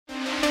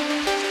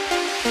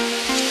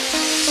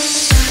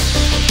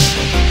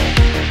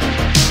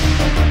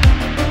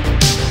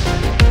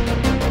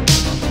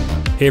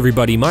Hey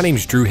everybody, my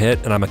name's Drew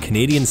Hyttenrauch and I'm a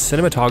Canadian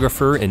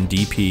cinematographer and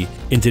DP.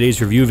 In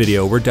today's review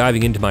video, we're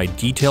diving into my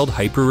detailed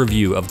hyper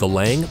review of the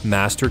Laing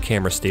Master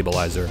Camera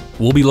Stabilizer.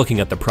 We'll be looking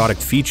at the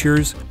product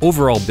features,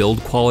 overall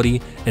build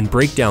quality, and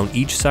break down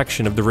each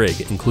section of the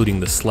rig, including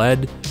the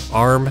sled,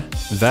 arm,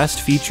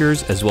 vest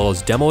features, as well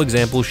as demo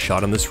examples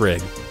shot on this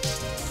rig.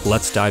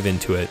 Let's dive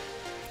into it.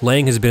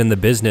 Laing has been in the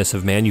business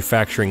of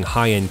manufacturing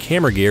high-end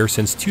camera gear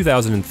since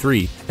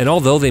 2003, and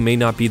although they may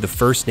not be the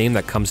first name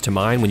that comes to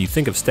mind when you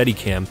think of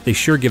Steadicam, they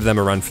sure give them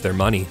a run for their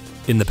money.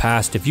 In the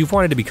past, if you've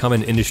wanted to become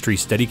an industry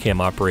Steadicam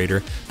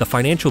operator, the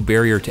financial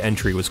barrier to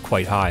entry was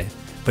quite high,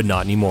 but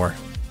not anymore.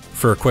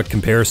 For a quick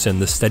comparison,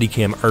 the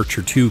Steadicam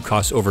Archer 2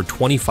 costs over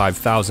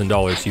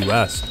 $25,000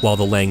 US, while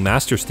the Laing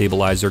Master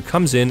Stabilizer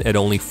comes in at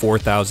only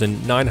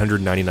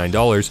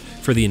 $4,999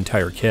 for the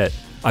entire kit.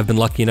 I've been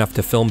lucky enough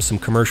to film some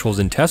commercials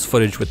and test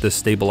footage with this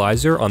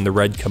stabilizer on the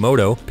red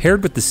Komodo,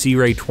 paired with the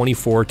C-Ray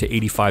 24 to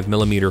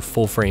 85mm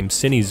full-frame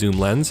Cine zoom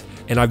lens,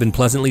 and I've been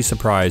pleasantly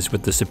surprised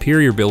with the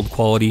superior build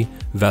quality,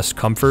 vest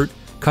comfort,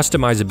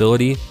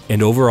 customizability,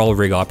 and overall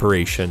rig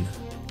operation.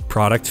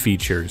 Product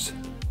features.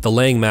 The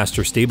Laing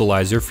Master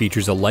Stabilizer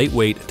features a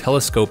lightweight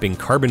telescoping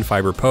carbon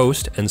fiber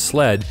post and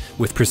sled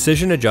with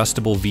precision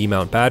adjustable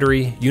V-mount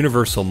battery,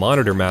 universal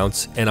monitor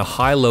mounts, and a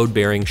high load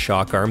bearing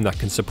shock arm that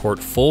can support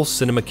full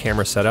cinema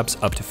camera setups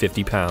up to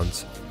 50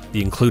 pounds.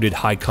 The included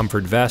high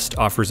comfort vest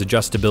offers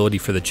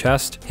adjustability for the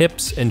chest,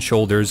 hips, and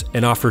shoulders,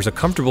 and offers a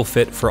comfortable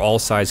fit for all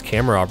size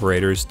camera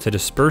operators to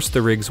disperse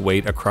the rig's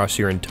weight across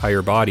your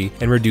entire body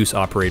and reduce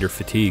operator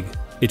fatigue.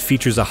 It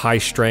features a high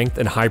strength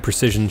and high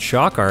precision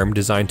shock arm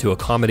designed to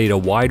accommodate a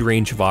wide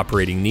range of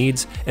operating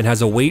needs and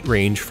has a weight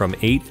range from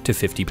 8 to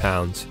 50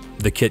 pounds.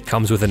 The kit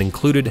comes with an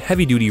included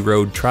heavy-duty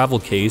road travel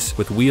case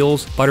with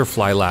wheels,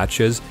 butterfly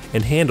latches,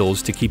 and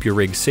handles to keep your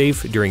rig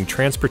safe during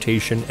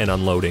transportation and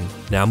unloading.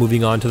 Now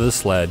moving on to the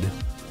sled.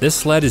 This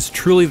sled is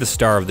truly the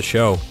star of the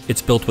show.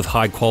 It's built with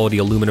high-quality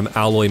aluminum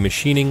alloy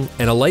machining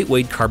and a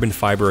lightweight carbon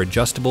fiber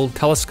adjustable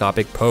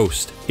telescopic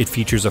post. It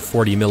features a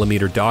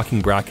 40mm docking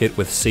bracket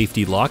with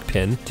safety lock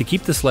pin to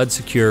keep the sled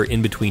secure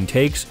in between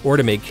takes or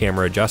to make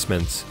camera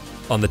adjustments.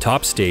 On the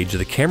top stage,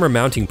 the camera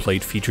mounting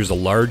plate features a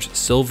large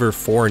silver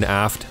fore and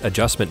aft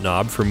adjustment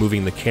knob for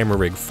moving the camera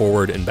rig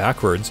forward and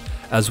backwards,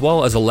 as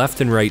well as a left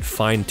and right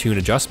fine-tune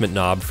adjustment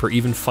knob for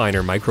even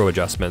finer micro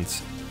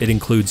adjustments. It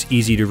includes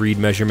easy-to-read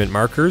measurement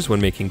markers when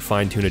making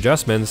fine-tune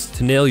adjustments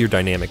to nail your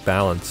dynamic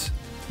balance.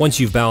 Once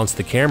you've balanced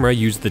the camera,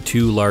 use the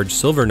two large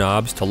silver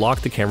knobs to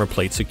lock the camera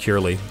plate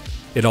securely.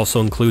 It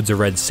also includes a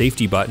red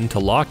safety button to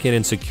lock in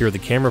and secure the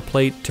camera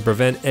plate to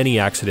prevent any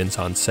accidents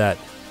on set.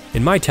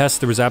 In my test,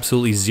 there was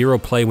absolutely zero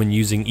play when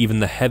using even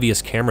the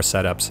heaviest camera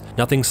setups.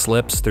 Nothing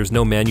slips, there's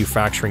no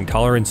manufacturing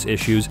tolerance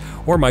issues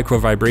or micro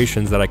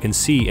vibrations that I can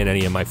see in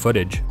any of my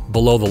footage.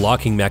 Below the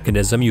locking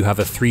mechanism, you have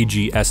a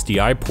 3G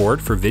SDI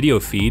port for video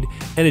feed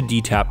and a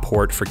DTAP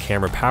port for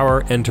camera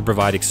power and to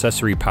provide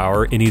accessory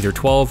power in either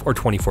 12 or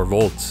 24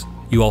 volts.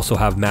 You also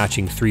have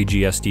matching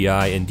 3G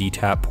SDI and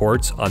DTAP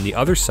ports on the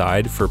other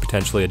side for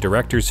potentially a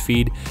director's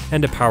feed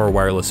and to power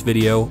wireless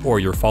video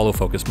or your follow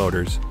focus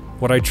motors.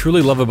 What I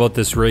truly love about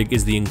this rig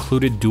is the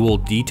included dual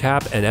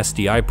DTAP and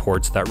SDI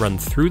ports that run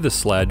through the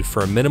sled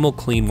for a minimal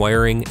clean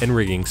wiring and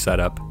rigging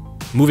setup.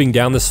 Moving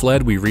down the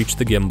sled, we reach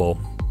the gimbal.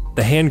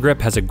 The hand grip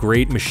has a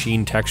great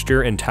machine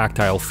texture and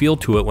tactile feel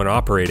to it when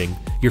operating.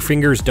 Your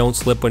fingers don't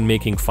slip when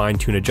making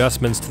fine-tune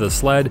adjustments to the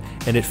sled,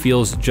 and it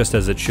feels just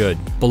as it should.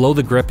 Below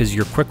the grip is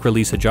your quick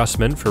release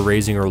adjustment for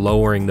raising or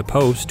lowering the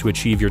post to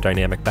achieve your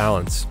dynamic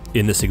balance.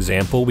 In this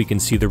example, we can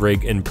see the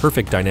rig in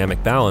perfect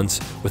dynamic balance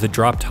with a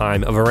drop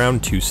time of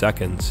around 2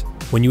 seconds.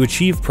 When you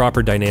achieve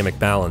proper dynamic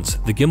balance,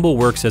 the gimbal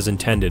works as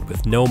intended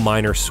with no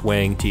minor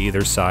swaying to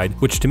either side,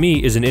 which to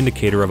me is an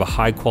indicator of a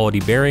high quality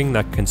bearing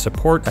that can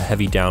support a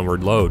heavy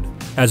downward load.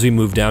 As we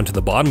move down to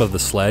the bottom of the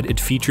sled, it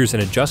features an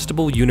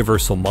adjustable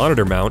universal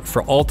monitor mount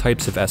for all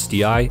types of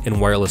SDI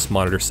and wireless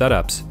monitor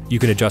setups. You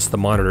can adjust the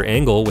monitor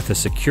angle with a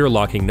secure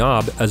locking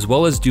knob as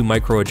well as do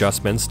micro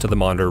adjustments to the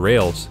monitor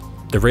rails.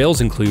 The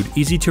rails include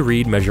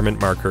easy-to-read measurement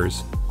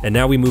markers. And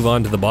now we move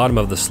on to the bottom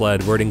of the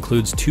sled where it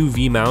includes two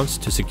V-mounts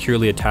to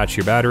securely attach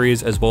your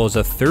batteries as well as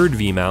a third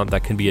V-mount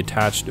that can be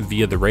attached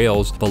via the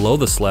rails below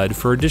the sled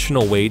for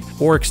additional weight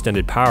or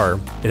extended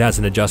power. It has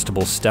an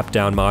adjustable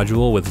step-down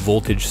module with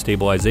voltage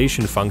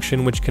stabilization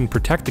function which can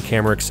protect the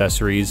camera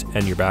accessories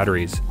and your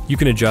batteries. You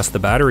can adjust the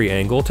battery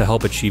angle to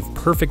help achieve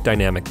perfect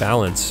dynamic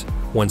balance.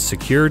 Once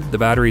secured, the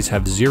batteries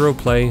have zero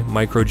play,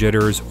 micro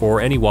jitters,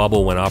 or any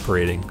wobble when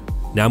operating.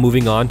 Now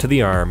moving on to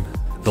the arm.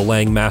 The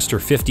Laing Master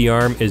 50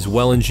 arm is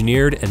well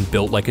engineered and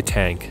built like a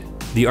tank.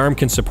 The arm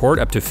can support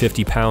up to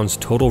 50 pounds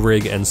total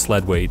rig and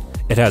sled weight.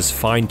 It has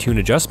fine-tune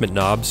adjustment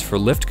knobs for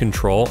lift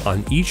control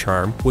on each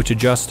arm, which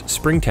adjust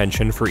spring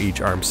tension for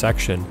each arm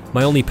section.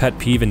 My only pet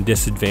peeve and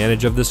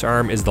disadvantage of this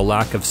arm is the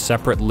lack of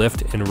separate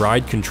lift and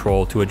ride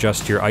control to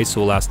adjust your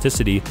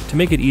isoelasticity to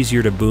make it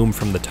easier to boom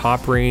from the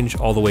top range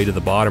all the way to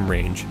the bottom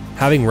range.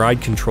 Having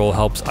ride control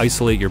helps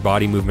isolate your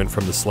body movement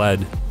from the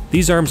sled.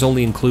 These arms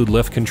only include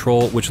lift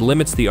control, which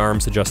limits the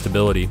arm's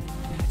adjustability.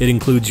 It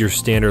includes your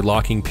standard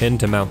locking pin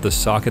to mount the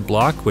socket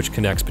block, which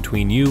connects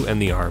between you and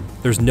the arm.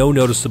 There's no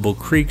noticeable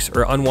creaks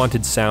or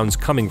unwanted sounds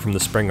coming from the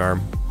spring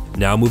arm.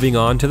 Now moving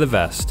on to the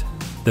vest.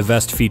 The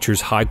vest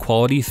features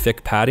high-quality,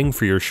 thick padding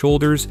for your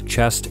shoulders,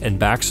 chest, and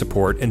back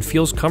support and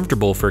feels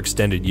comfortable for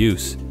extended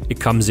use. It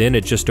comes in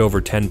at just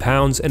over 10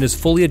 pounds and is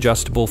fully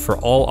adjustable for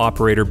all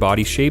operator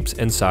body shapes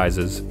and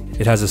sizes.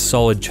 It has a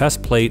solid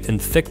chest plate and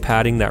thick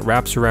padding that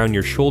wraps around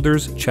your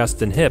shoulders,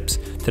 chest, and hips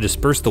to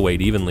disperse the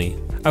weight evenly.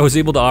 I was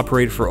able to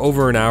operate for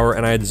over an hour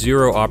and I had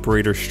zero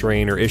operator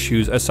strain or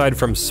issues aside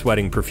from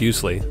sweating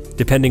profusely.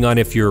 Depending on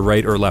if you're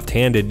right or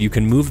left-handed, you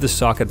can move the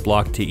socket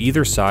block to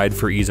either side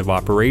for ease of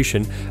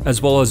operation,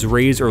 as well as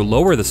raise or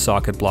lower the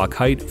socket block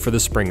height for the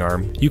spring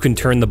arm. You can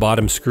turn the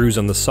bottom screws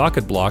on the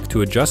socket block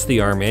to adjust the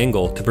arm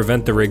angle to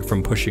prevent the rig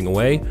from pushing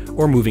away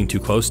or moving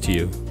too close to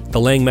you. The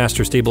Laing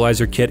Master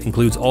Stabilizer Kit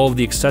includes all of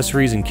the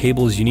accessories and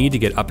cables you need to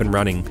get up and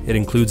running. It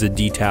includes a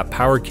D-tap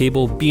power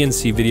cable,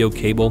 BNC video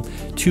cable,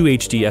 2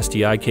 HD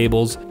SDI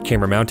cables,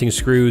 camera mounting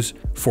screws,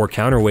 4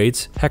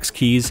 counterweights, hex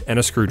keys, and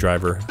a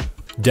screwdriver.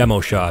 Demo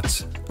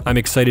shots. I'm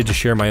excited to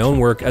share my own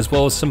work as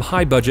well as some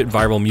high-budget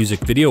viral music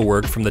video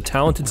work from the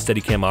talented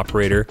Steadicam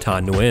operator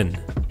Tan Nguyen.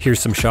 Here's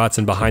some shots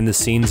and behind the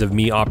scenes of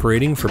me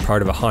operating for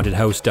part of a haunted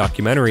house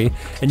documentary,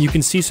 and you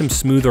can see some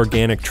smooth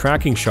organic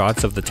tracking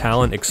shots of the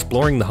talent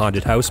exploring the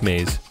haunted house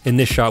maze. In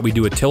this shot we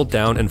do a tilt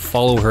down and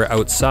follow her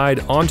outside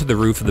onto the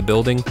roof of the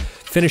building,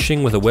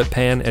 finishing with a whip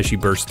pan as she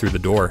bursts through the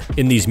door.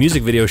 In these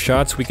music video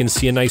shots we can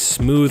see a nice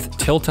smooth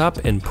tilt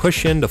up and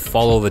push in to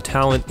follow the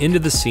talent into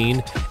the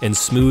scene, and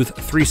smooth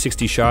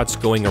 360 shots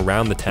going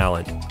around the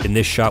talent. In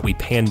this shot we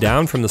pan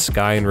down from the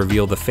sky and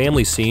reveal the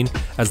family scene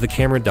as the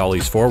camera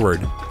dollies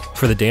forward.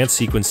 For the dance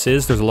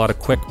sequences, there's a lot of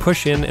quick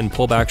push-in and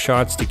pull-back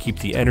shots to keep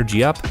the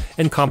energy up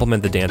and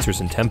complement the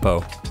dancers in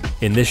tempo.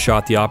 In this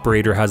shot, the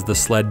operator has the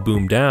sled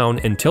boom down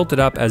and tilted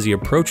up as he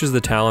approaches the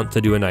talent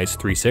to do a nice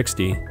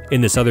 360. In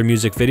this other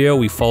music video,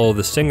 we follow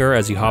the singer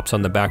as he hops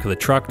on the back of the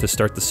truck to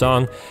start the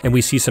song, and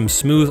we see some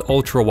smooth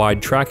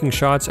ultra-wide tracking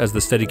shots as the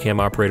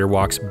Steadicam operator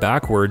walks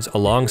backwards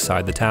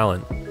alongside the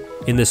talent.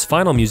 In this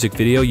final music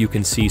video, you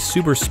can see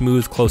super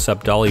smooth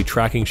close-up dolly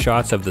tracking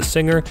shots of the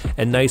singer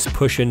and nice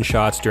push-in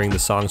shots during the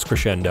song's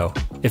crescendo.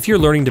 If you're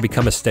learning to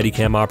become a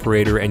Steadicam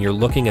operator and you're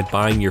looking at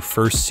buying your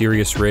first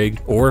serious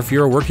rig, or if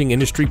you're a working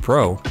industry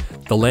pro,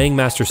 the Laing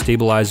Master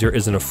Stabilizer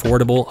is an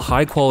affordable,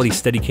 high-quality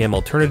Steadicam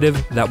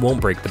alternative that won't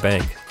break the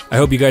bank. I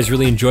hope you guys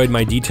really enjoyed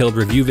my detailed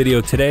review video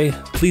today.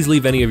 Please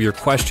leave any of your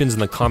questions in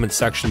the comment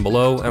section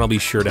below and I'll be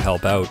sure to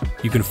help out.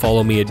 You can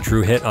follow me at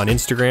Drew Hytt on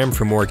Instagram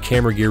for more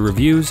camera gear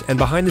reviews and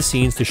behind the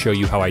scenes to show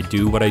you how I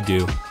do what I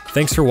do.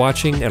 Thanks for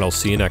watching and I'll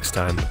see you next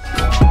time.